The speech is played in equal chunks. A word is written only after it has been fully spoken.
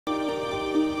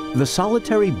The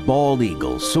solitary bald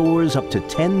eagle soars up to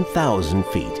 10,000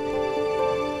 feet,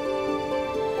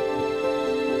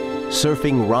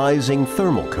 surfing rising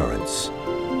thermal currents,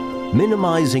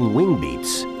 minimizing wing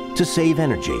beats to save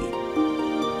energy,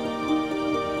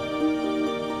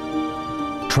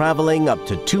 traveling up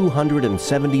to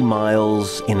 270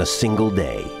 miles in a single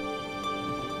day.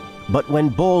 But when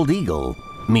bald eagle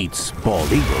meets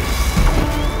bald eagle,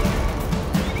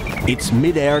 it's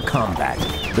mid-air combat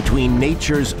between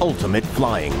nature's ultimate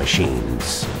flying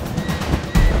machines.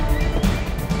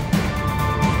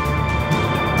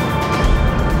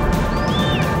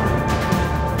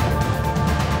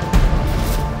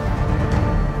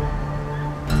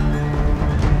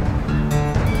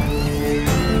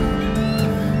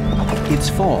 It's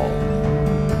fall.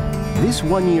 This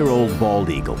one-year-old bald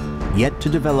eagle, yet to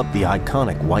develop the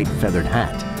iconic white feathered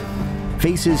hat,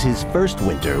 faces his first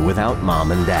winter without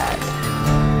mom and dad.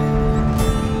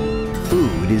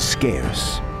 Food is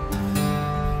scarce.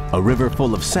 A river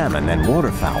full of salmon and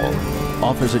waterfowl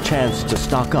offers a chance to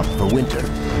stock up for winter.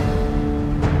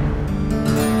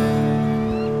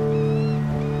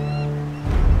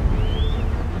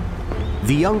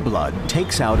 The young blood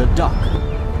takes out a duck,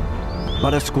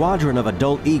 but a squadron of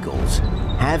adult eagles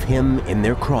have him in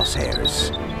their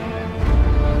crosshairs.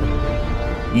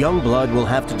 Youngblood will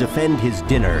have to defend his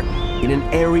dinner in an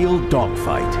aerial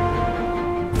dogfight,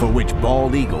 for which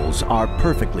bald eagles are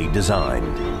perfectly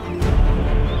designed.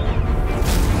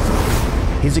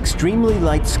 His extremely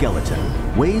light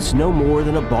skeleton weighs no more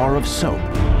than a bar of soap,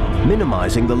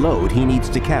 minimizing the load he needs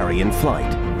to carry in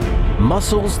flight.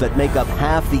 Muscles that make up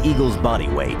half the eagle's body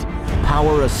weight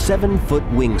power a 7-foot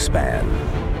wingspan.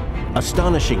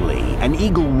 Astonishingly, an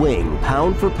eagle wing,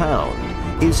 pound for pound,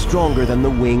 is stronger than the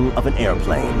wing of an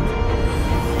airplane.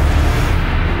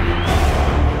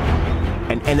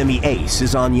 An enemy ace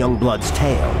is on Youngblood's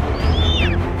tail.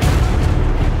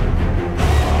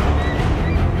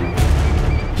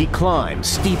 He climbs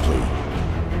steeply,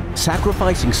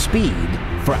 sacrificing speed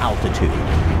for altitude.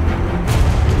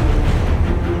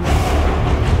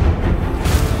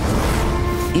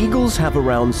 Eagles have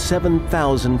around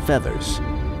 7,000 feathers.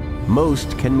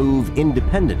 Most can move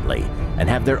independently and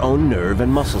have their own nerve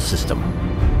and muscle system.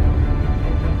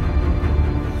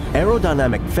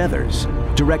 Aerodynamic feathers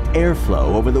direct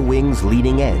airflow over the wing's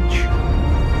leading edge.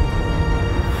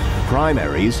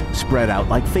 Primaries spread out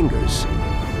like fingers.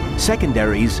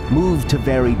 Secondaries move to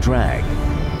vary drag.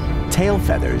 Tail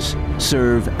feathers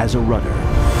serve as a rudder.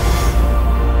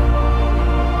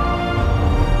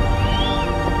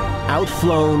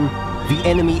 Outflown, the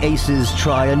enemy aces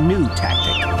try a new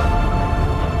tactic.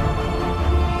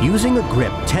 Using a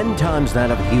grip 10 times that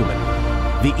of a human,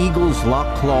 the eagles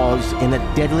lock claws in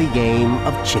a deadly game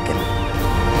of chicken.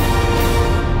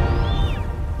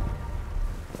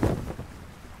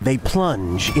 They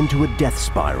plunge into a death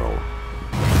spiral.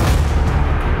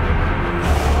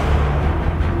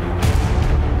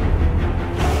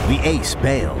 The ace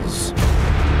bails.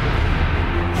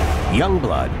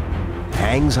 Youngblood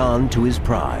hangs on to his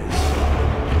prize.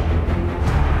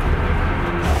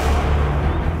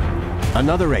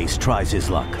 Another ace tries his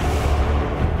luck,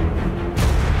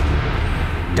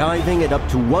 diving at up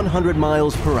to 100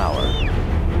 miles per hour.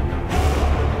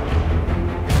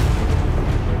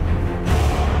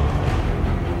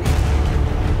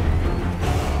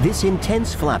 This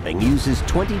intense flapping uses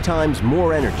 20 times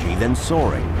more energy than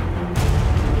soaring.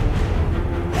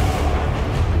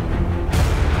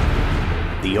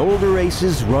 The older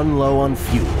aces run low on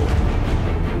fuel.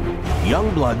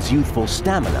 Youngblood's youthful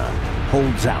stamina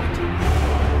holds out.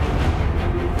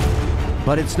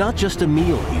 But it's not just a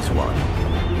meal he's won.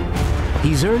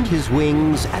 He's earned his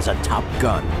wings as a top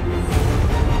gun.